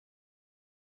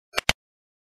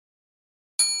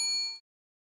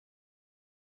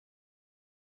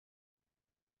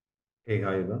Hey,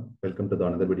 hi everyone. Welcome to the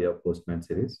another video of Postman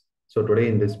series. So today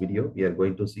in this video, we are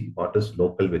going to see what is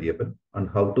local variable and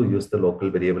how to use the local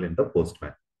variable in the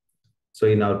Postman. So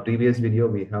in our previous video,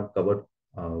 we have covered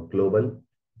global,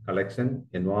 collection,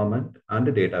 environment, and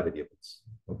data variables.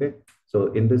 Okay.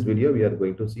 So in this video, we are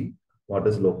going to see what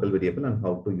is local variable and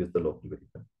how to use the local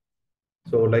variable.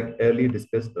 So like earlier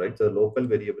discussed, right? So local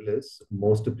variable is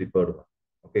most preferred one.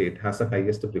 Okay, it has the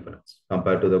highest preference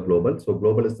compared to the global. So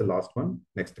global is the last one,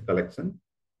 next collection,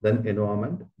 then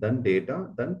environment, then data,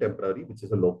 then temporary, which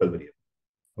is a local variable.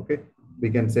 Okay,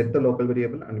 we can set the local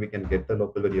variable and we can get the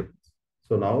local variables.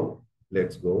 So now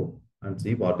let's go and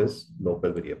see what is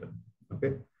local variable.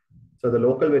 Okay, so the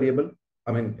local variable,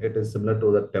 I mean, it is similar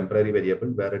to the temporary variable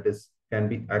where it is can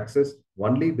be accessed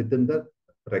only within the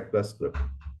request script.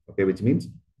 Okay, which means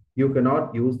you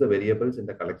cannot use the variables in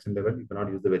the collection level. You cannot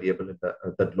use the variable in the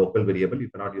that local variable. You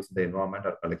cannot use the environment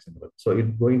or collection level. So it's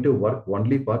going to work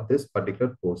only for this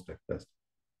particular post request.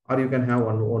 Or you can have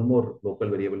one more local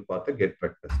variable for the get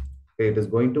request. Okay, it is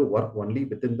going to work only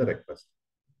within the request.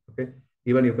 Okay,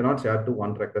 even you cannot share to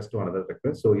one request to another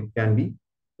request. So it can be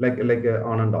like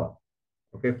on and off.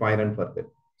 Okay, fire and forget.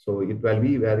 So it will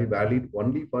be very valid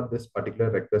only for this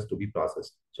particular request to be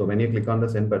processed. So when you click on the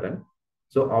send button,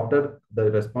 so after the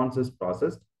response is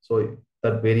processed, so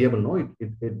that variable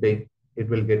it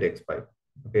will get expired.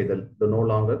 Okay, the no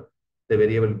longer the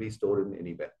variable will be stored in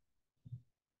anywhere.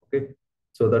 Okay,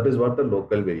 so that is what the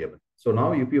local variable. So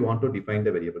now if you want to define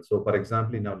the variable, so for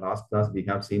example, in our last class, we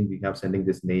have sending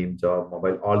this name, job,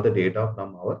 mobile, all the data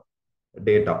from our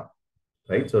data,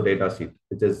 right? So data sheet,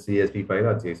 which is CSV file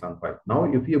or JSON file. Now,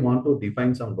 if you want to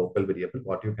define some local variable,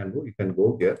 what you can do, you can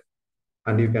go here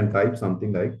and you can type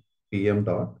something like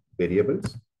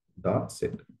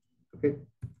pm.variables.set. Okay,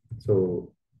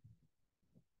 so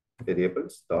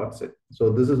variables.set. So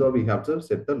this is how we have to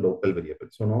set the local variable.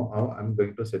 So now I'm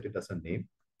going to set it as a name.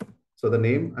 So the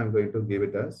name I'm going to give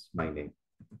it as my name.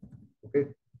 Okay,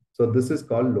 so this is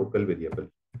called local variable.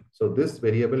 So this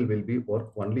variable will be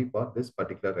work only for this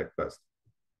particular request.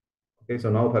 Okay, so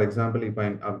now for example, if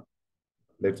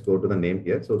let's go to the name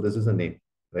here. So this is a name,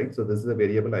 right? So this is a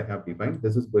variable I have defined.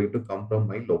 This is going to come from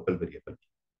my local variable.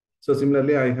 So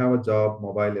similarly, I have a job,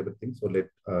 mobile, everything. So let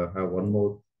have one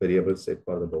more variable set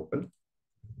for the local.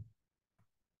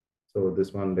 So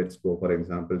this one, let's go for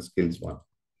example, skills one.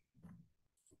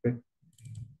 Okay,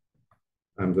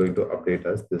 I'm going to update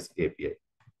as this API.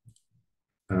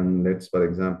 And let's, for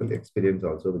example, experience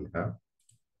also will have.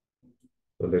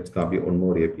 So let's copy one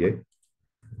more API.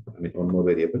 I mean, one more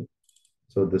variable.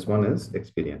 So this one is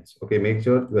experience. Okay, make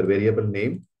sure your variable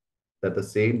name that the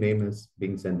same name is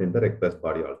being sent in the request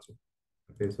body also.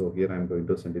 Okay, so here I'm going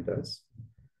to send it as,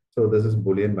 so this is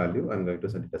Boolean value. I'm going to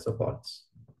send it as a false.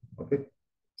 Okay,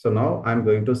 so now I'm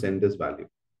going to send this value.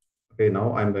 Okay,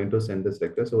 now I'm going to send this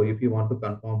request. So if you want to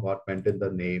confirm what went in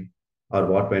the name or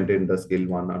what went in the skill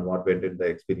one and what went in the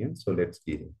experience, so let's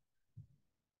key in.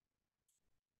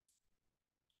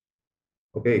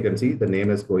 Okay, you can see the name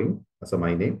is going as a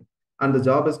my name and the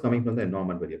job is coming from the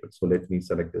environment variable. So let me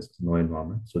select this, no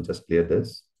environment. So just clear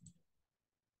this.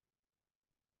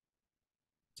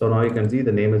 So now you can see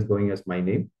the name is going as my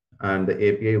name and the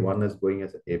API one is going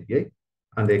as an API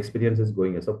and the experience is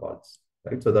going as a false,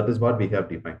 right? So that is what we have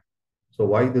defined. So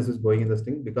why this is going in the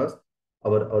string? Because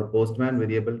our Postman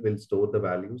variable will store the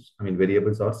values. I mean,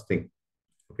 variables are string.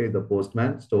 Okay, the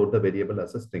Postman stored the variable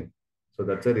as a string. So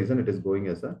that's the reason it is going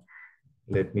as a,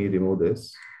 let me remove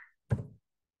this.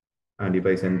 And if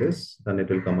I send this, then it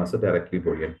will come as a directly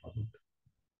Boolean format.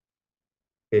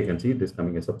 Okay, you can see this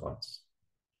coming as a false.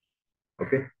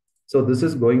 Okay, so this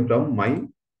is going from my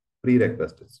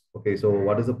prerequisites. Okay, so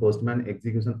what is the Postman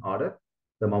execution order?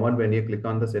 The moment when you click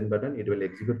on the send button, it will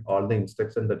execute all the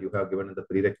instructions that you have given in the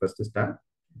prerequisites tab.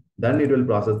 Then it will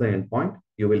process the endpoint.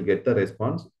 You will get the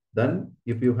response. Then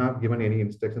if you have given any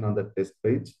instruction on the test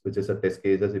page, which is a test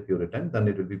cases, if you return, then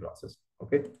it will be processed.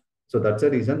 Okay, so that's the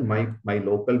reason my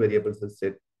local variables is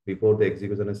set before the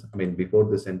execution is, I mean, before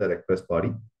this send the request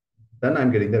body, then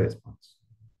I'm getting the response.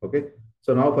 Okay,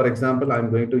 so now for example,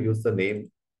 I'm going to use the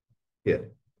name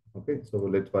here. Okay, so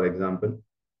let's, for example,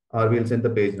 or we'll send the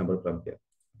page number from here.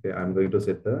 Okay, I'm going to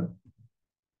set the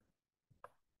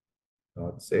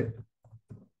dot set.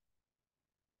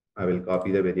 I will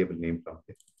copy the variable name from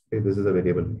here. Okay, this is a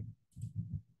variable name.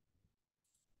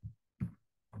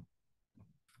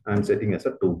 I'm setting as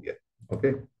a 2 here.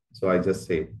 Okay, so I just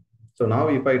say. So now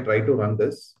if I try to run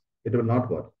this, it will not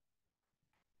work.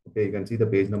 Okay, you can see the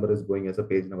page number is going as a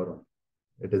page number one.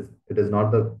 It is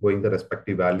not the going the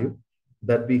respective value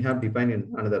that we have defined in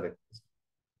another request.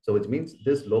 So which means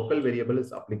this local variable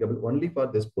is applicable only for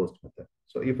this post method.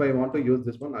 So if I want to use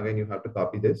this one, again, you have to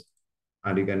copy this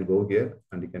and you can go here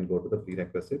and you can go to the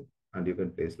prerequisite and you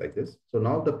can place like this. So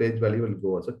now the page value will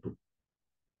go as a 2.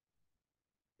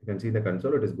 You can see the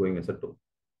console, it is going as a 2.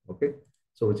 Okay.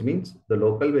 So which means the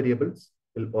local variables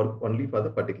will work only for the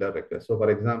particular request. So for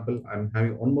example, I'm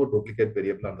having one more duplicate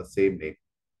variable on the same name.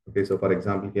 Okay. So for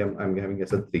example, here I'm having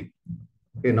as a 3.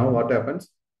 Okay. Now what happens?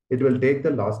 It will take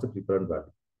the last preferred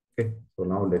value. Okay. So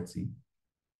now let's see.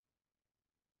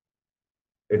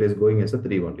 It is going as a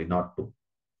 3 only, not 2.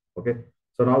 Okay.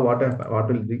 So now what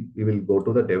will we will go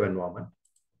to the dev environment.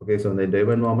 Okay. So in the dev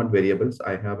environment variables,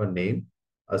 I have a name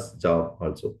as job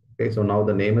also. Okay. So now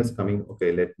the name is coming.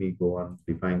 Okay. Let me go and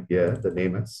define here. The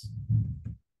name is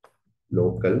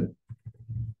local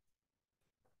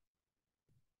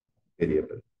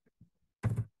variable.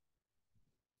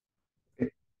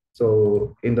 Okay.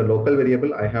 So in the local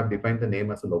variable, I have defined the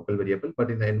name as a local variable,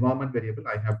 but in the environment variable,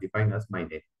 I have defined as my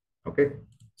name. Okay.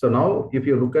 So now if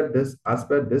you look at this as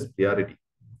per this priority,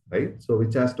 right? So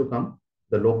which has to come,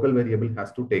 the local variable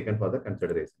has to taken for the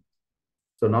consideration.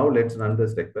 So now let's run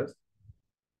this request.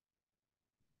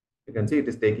 You can see it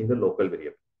is taking the local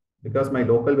variable because my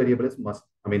local variable is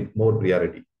more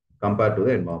priority compared to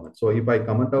the environment. So if I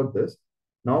comment out this,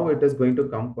 now it is going to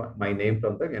come my name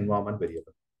from the environment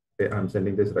variable. Okay, I'm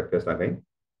sending this request again.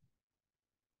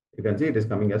 You can see it is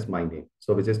coming as my name.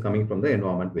 So which is coming from the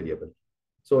environment variable.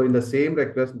 So in the same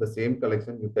request, in the same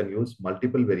collection, you can use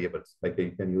multiple variables. Like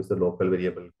you can use the local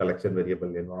variable, collection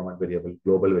variable, environment variable,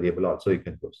 global variable also you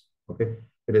can use. Okay.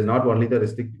 It is not only the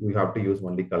restrict, you have to use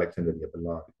only collection variable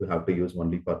or you have to use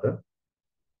only for the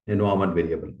environment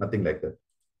variable, nothing like that.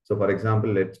 So for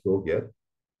example, let's go here.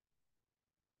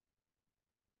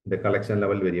 The collection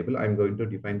level variable, I'm going to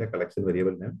define the collection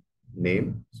variable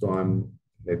name. So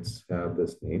let's have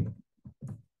this name.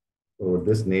 So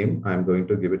this name, I'm going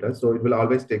to give it as, so it will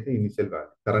always take the initial value,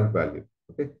 current value.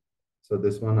 Okay. So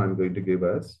this one I'm going to give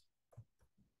as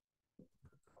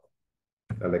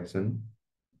collection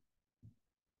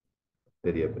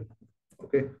variable.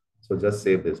 Okay. So just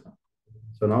save this one.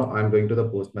 So now I'm going to the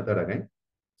post method again.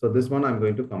 So this one I'm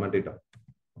going to comment it out.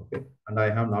 Okay. And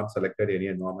I have not selected any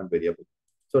environment variable.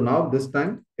 So now this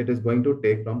time it is going to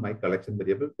take from my collection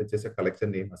variable, which is a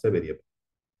collection name as a variable.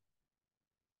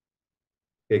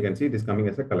 Okay, you can see it is coming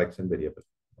as a collection variable.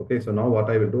 Okay, so now what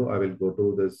I will do, I will go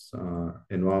to this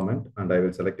environment and I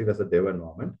will select it as a dev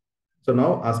environment. So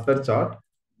now as per chart,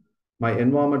 my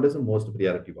environment is the most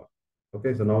priority one.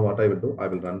 Okay, so now what I will do, I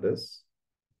will run this.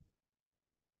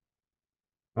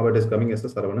 Now it is coming as a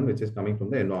Saravanan, which is coming from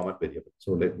the environment variable.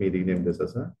 So let me rename this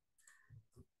as a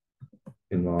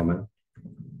environment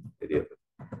variable.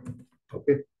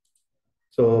 Okay.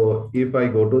 So if I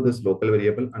go to this local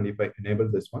variable and if I enable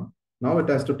this one, now it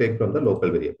has to take from the local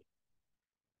variable.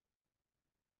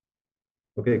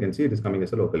 Okay, you can see it is coming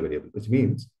as a local variable, which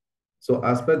means, so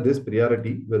as per this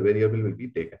priority, your variable will be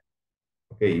taken.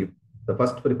 Okay, the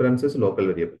first preference is local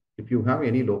variable. If you have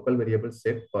any local variable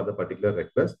set for the particular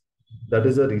request, that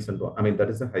is a recent one. That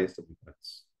is the highest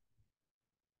preference.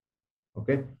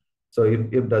 Okay, so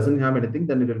if it doesn't have anything,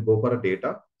 then it will go for a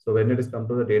data. So when it is come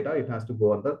to the data, it has to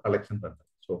go on the collection button.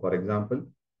 So for example,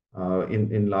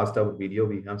 in last our video,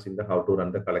 we have seen how to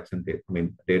run the collection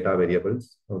data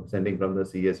variables, sending from the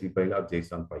CSV file or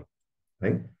JSON file,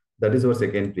 right? That is our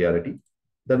second priority.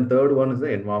 Then third one is the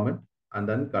environment and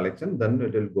then collection, then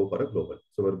it will go for a global.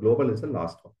 So our global is the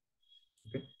last one.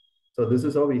 Okay. So this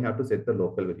is how we have to set the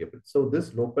local variable. So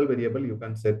this local variable you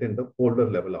can set in the folder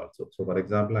level also. So for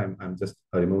example, I'm just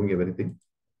removing everything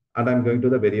and I'm going to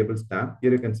the variables tab.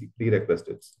 Here you can see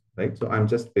prerequisites, right? So I'm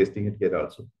just pasting it here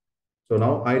also. So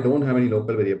now I don't have any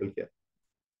local variable here.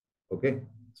 Okay.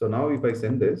 So now if I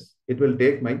send this, it will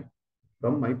take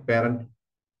from my parent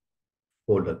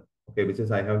folder, okay, which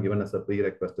is I have given as a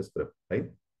prerequisite script,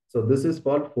 right? So this is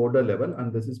for folder level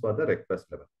and this is for the request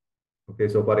level. Okay.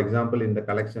 So for example, in the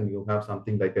collection, you have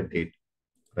something like a date,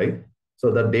 right?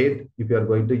 So the date, if you are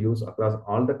going to use across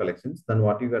all the collections, then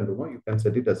what you can do, you can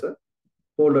set it as a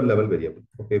folder level variable.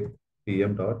 Okay.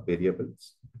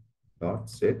 pm.variables dot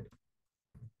set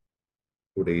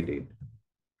today date.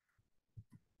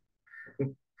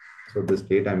 Okay. So this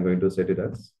date, I'm going to set it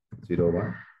as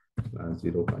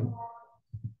 01/05/2022.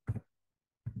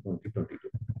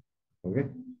 Okay.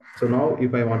 So now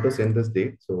if I want to send this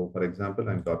date, so for example,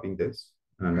 I'm copying this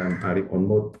and I'm adding one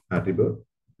more attribute,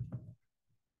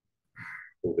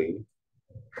 today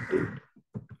date.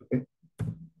 Okay.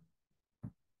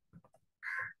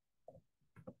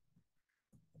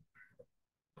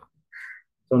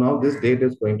 So now this date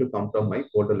is going to come from my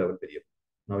folder level variable.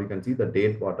 Now you can see the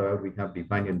date, whatever we have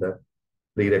defined in the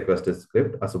pre-request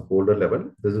script as a folder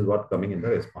level. This is what coming in the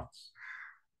response.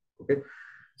 Okay.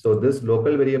 So this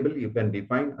local variable you can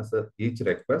define as each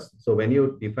request. So when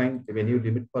you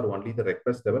limit for only the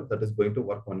request level, that is going to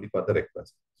work only for the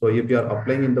request. So if you are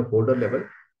applying in the folder level,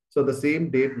 so the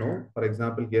same date, no, for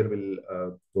example, here we'll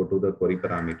go to the query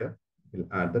parameter. We'll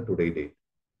add the today date.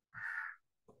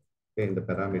 Okay, in the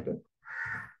parameter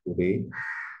today,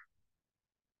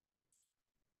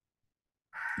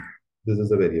 this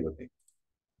is a variable name.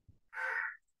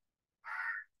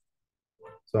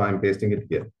 So I'm pasting it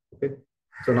here. Okay.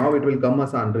 So now it will come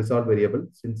as an unresolved variable.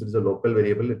 Since it is a local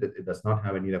variable, it does not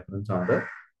have any reference on the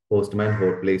Postman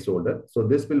placeholder. So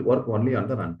this will work only on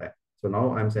the runtime. So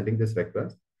now I'm sending this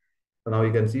request. So now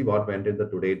you can see what went in the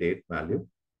today date value.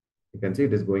 You can see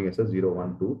it is going as a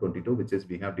 01222, which is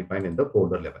we have defined in the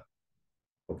folder level.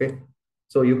 Okay.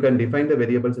 So you can define the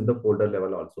variables in the folder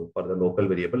level also for the local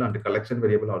variable, and the collection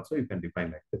variable also you can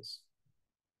define like this.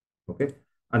 Okay.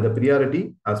 And the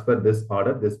priority, as per this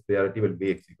order, this priority will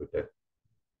be executed.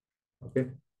 Okay.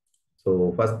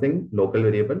 So first thing, local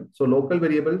variable. So local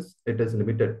variables, it is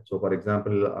limited. So for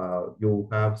example, you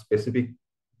have specific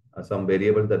some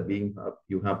variable that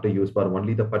you have to use for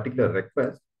only the particular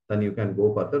request, then you can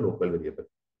go for the local variable.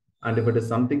 And if it is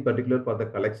something particular for the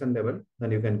collection level,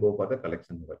 then you can go for the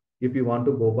collection level. If you want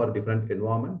to go for different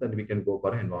environment, then we can go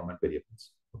for environment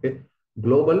variables. Okay.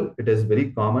 Global, it is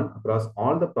very common across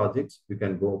all the projects. You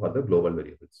can go for the global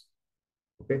variables.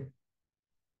 Okay.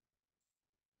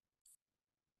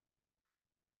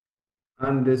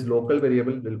 And this local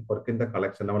variable will work in the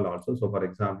collection level also. So for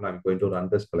example, I'm going to run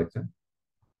this collection.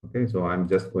 Okay. So I'm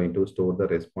just going to store the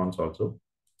response also.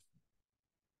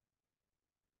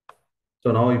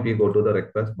 So now if you go to the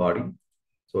request body,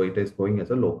 so it is going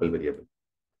as a local variable.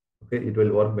 Okay, it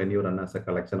will work when you run as a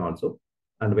collection also,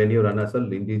 and when you run as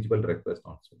an individual request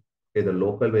also. Okay, the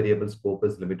local variable scope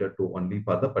is limited to only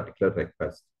for the particular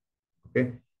request.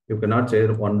 Okay, you cannot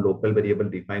share one local variable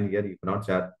defined here. You cannot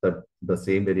share the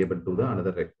same variable to the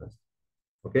another request.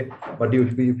 Okay, but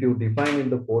if you define in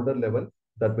the folder level,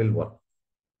 that will work.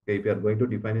 Okay, if you are going to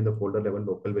define in the folder level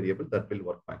local variable, that will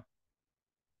work fine.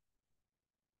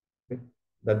 Okay,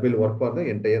 that will work for the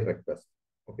entire request.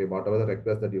 Okay, whatever the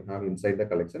request that you have inside the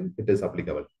collection, it is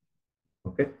applicable.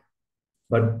 Okay,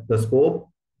 but the scope,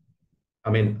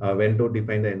 I mean, when to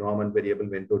define the environment variable,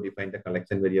 when to define the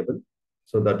collection variable.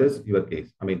 So that is your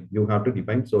case. I mean, you have to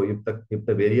define. So if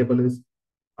the variable is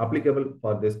applicable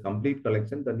for this complete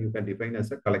collection, then you can define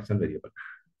as a collection variable.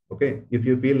 Okay. If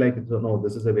you feel like, so no,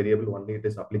 this is a variable only, it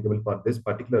is applicable for this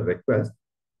particular request,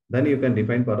 then you can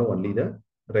define for only the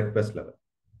request level.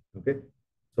 Okay.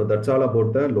 So that's all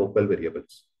about the local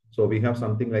variables. So we have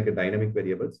something like a dynamic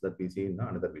variables that we see in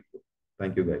another video.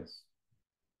 Thank you guys.